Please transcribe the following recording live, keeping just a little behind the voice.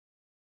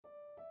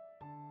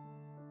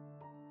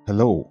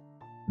Hello,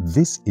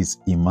 this is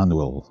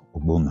Emmanuel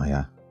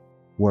Ogbonnaya.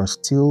 We're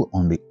still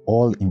on the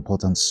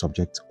all-important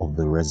subject of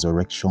the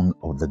resurrection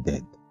of the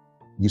dead.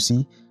 You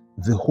see,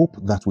 the hope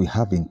that we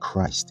have in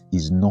Christ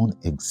is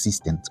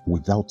non-existent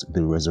without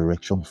the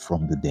resurrection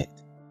from the dead.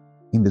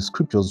 In the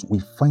scriptures, we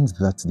find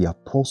that the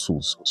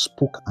apostles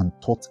spoke and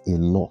taught a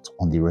lot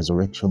on the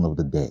resurrection of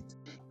the dead.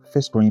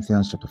 1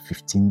 Corinthians chapter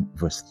 15,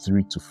 verse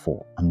 3 to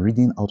 4. I'm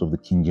reading out of the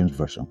King James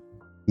Version.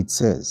 It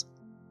says,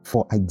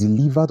 "For I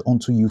delivered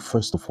unto you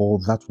first of all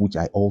that which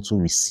I also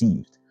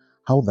received,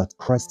 how that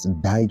Christ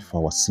died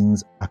for our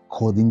sins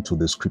according to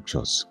the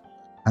scriptures,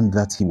 and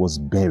that he was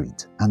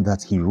buried, and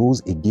that he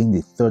rose again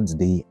the third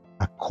day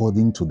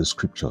according to the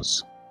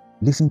scriptures."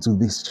 Listen to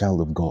this,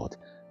 child of God.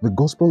 The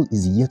gospel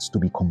is yet to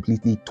be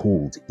completely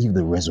told if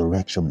the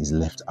resurrection is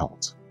left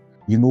out.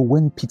 You know,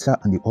 when Peter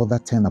and the other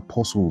 10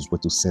 apostles were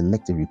to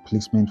select a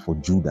replacement for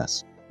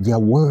Judas, their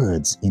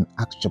words in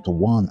Acts chapter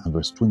 1 and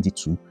verse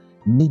 22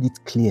 made it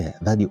clear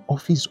that the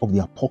office of the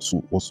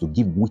apostle was to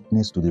give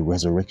witness to the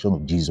resurrection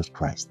of Jesus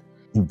Christ.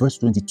 In verse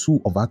 22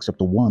 of Acts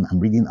chapter 1,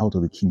 I'm reading out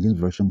of the King James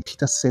Version,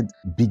 Peter said,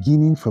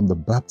 "Beginning from the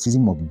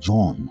baptism of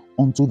John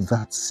unto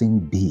that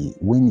same day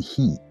when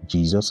he,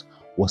 Jesus,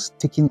 was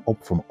taken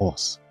up from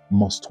us,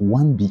 must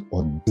one be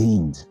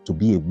ordained to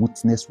be a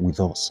witness with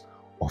us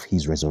of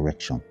his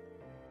resurrection."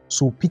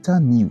 So Peter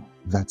knew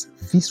that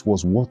this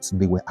was what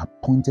they were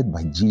appointed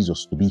by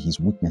Jesus to be his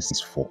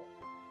witnesses for.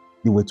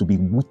 They were to be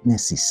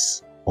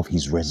witnesses of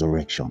his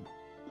resurrection.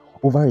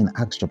 Over in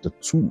Acts chapter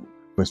 2,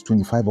 verse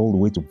 25 all the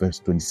way to verse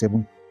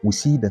 27, we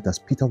see that as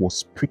Peter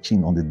was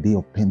preaching on the day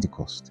of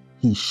Pentecost,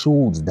 he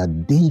showed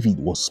that David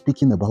was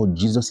speaking about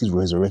Jesus'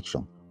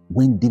 resurrection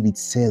when David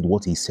said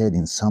what he said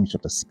in Psalm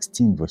chapter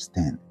 16, verse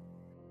 10.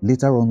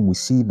 Later on, we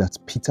see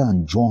that Peter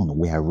and John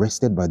were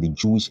arrested by the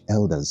Jewish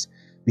elders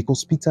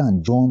because Peter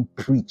and John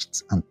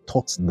preached and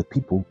taught the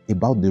people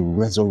about the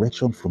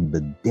resurrection from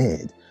the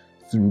dead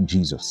through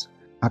Jesus.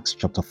 Acts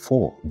chapter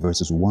 4,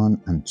 verses 1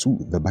 and 2,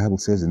 the Bible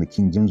says in the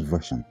King James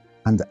Version,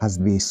 "And as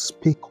they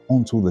spake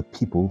unto the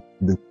people,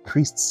 the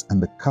priests and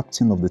the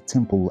captain of the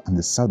temple and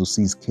the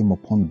Sadducees came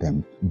upon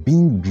them,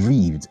 being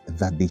grieved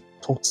that they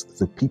taught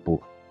the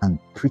people and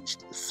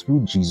preached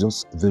through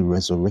Jesus the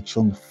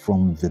resurrection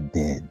from the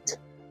dead."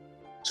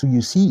 So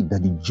you see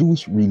that the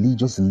Jewish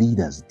religious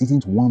leaders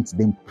didn't want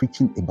them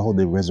preaching about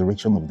the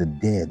resurrection of the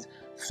dead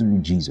through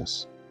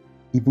Jesus.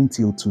 Even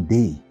till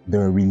today,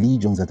 there are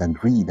religions that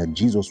agree that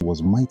Jesus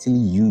was mightily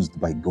used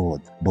by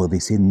God, but they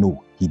say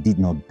no, he did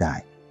not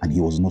die and he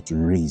was not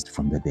raised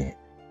from the dead.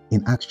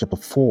 In Acts chapter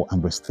 4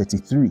 and verse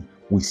 33,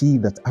 we see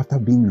that after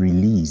being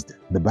released,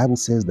 the Bible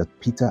says that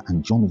Peter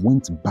and John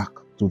went back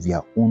to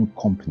their own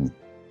company,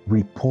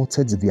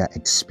 reported their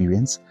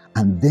experience,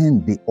 and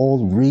then they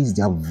all raised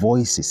their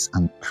voices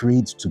and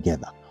prayed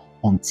together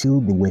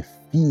until they were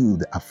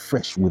filled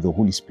afresh with the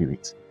Holy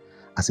Spirit.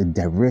 As a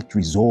direct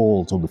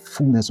result of the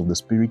fullness of the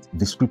Spirit,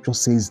 the scripture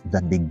says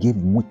that they gave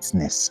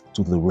witness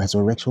to the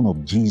resurrection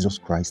of Jesus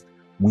Christ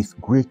with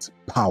great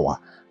power,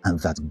 and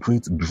that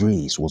great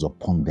grace was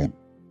upon them.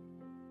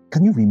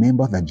 Can you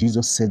remember that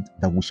Jesus said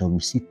that we shall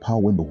receive power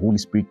when the Holy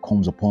Spirit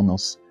comes upon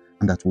us,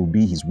 and that we'll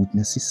be his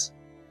witnesses?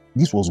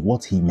 This was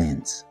what he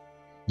meant.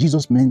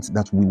 Jesus meant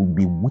that we would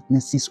be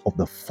witnesses of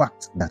the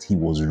fact that he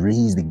was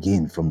raised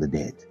again from the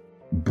dead.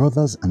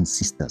 Brothers and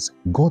sisters,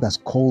 God has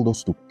called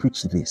us to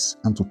preach this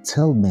and to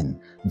tell men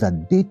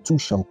that they too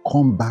shall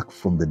come back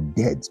from the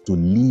dead to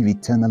live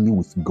eternally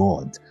with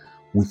God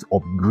with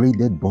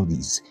upgraded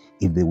bodies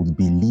if they would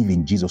believe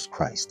in Jesus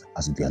Christ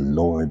as their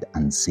Lord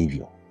and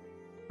Savior.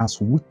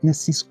 As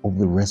witnesses of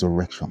the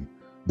resurrection,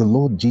 the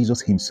Lord Jesus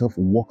himself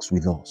walks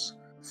with us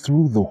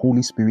through the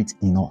Holy Spirit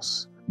in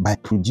us by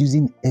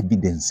producing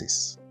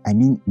evidences,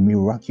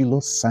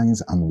 miraculous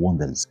signs and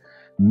wonders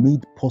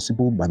made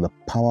possible by the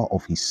power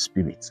of his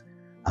Spirit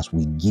as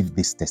we give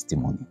this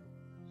testimony.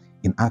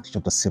 In Acts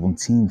chapter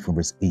 17 from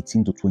verse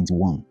 18 to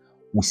 21,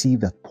 we see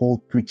that Paul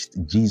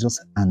preached Jesus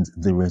and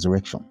the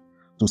resurrection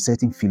to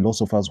certain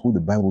philosophers who the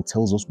Bible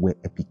tells us were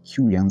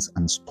Epicureans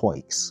and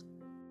Stoics.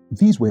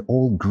 These were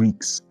all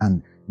Greeks,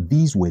 and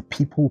these were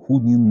people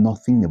who knew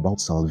nothing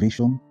about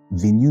salvation,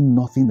 they knew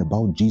nothing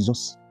about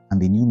Jesus, and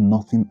they knew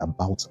nothing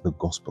about the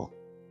gospel.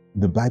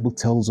 The Bible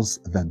tells us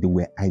that they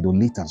were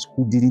idolaters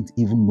who didn't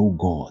even know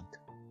God.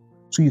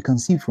 So you can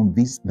see from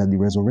this that the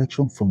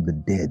resurrection from the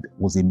dead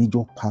was a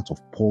major part of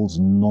Paul's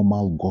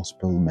normal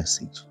gospel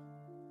message.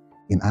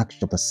 In Acts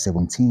chapter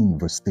 17,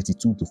 verse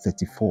 32 to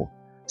 34,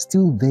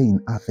 still there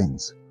in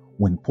Athens,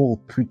 when Paul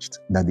preached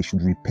that they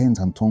should repent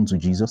and turn to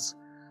Jesus,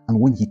 and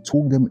when he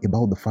told them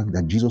about the fact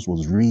that Jesus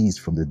was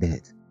raised from the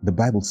dead, the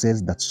Bible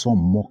says that some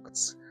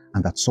mocked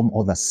and that some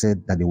others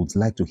said that they would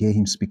like to hear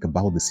him speak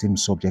about the same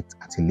subject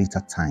at a later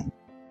time.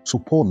 So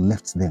Paul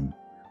left them,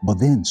 but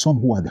then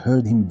some who had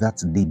heard him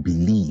that they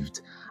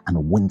believed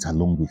and went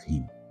along with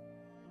him.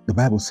 The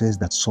Bible says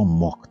that some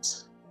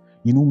mocked.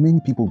 You know, many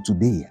people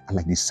today are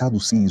like the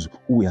Sadducees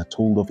who we are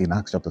told of in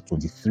Acts chapter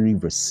 23,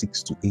 verse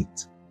 6 to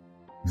 8.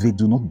 They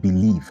do not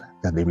believe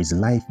that there is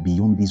life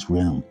beyond this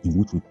realm in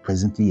which we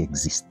presently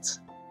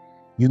exist.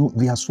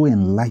 They are so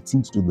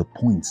enlightened to the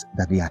point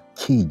that they are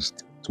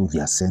caged to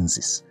their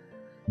senses.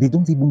 They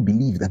don't even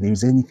believe that there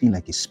is anything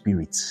like a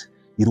spirit.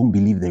 They don't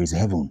believe there is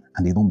heaven,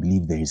 and they don't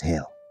believe there is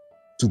hell.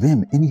 To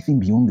them, anything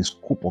beyond the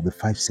scope of the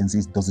five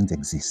senses doesn't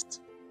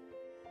exist.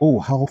 Oh,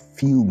 how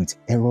filled with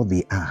error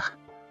they are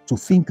to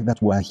think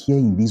that we are here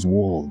in this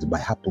world by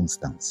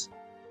happenstance.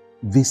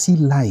 They see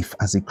life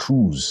as a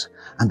cruise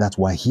and that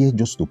we're here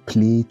just to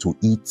play, to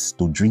eat,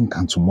 to drink,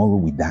 and tomorrow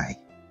we die.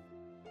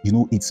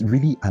 It's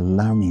really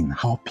alarming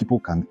how people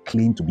can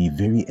claim to be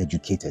very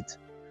educated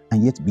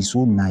and yet be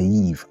so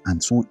naive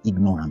and so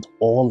ignorant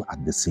all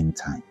at the same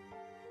time.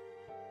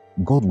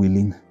 God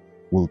willing,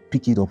 we'll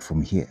pick it up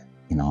from here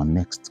in our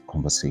next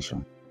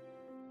conversation.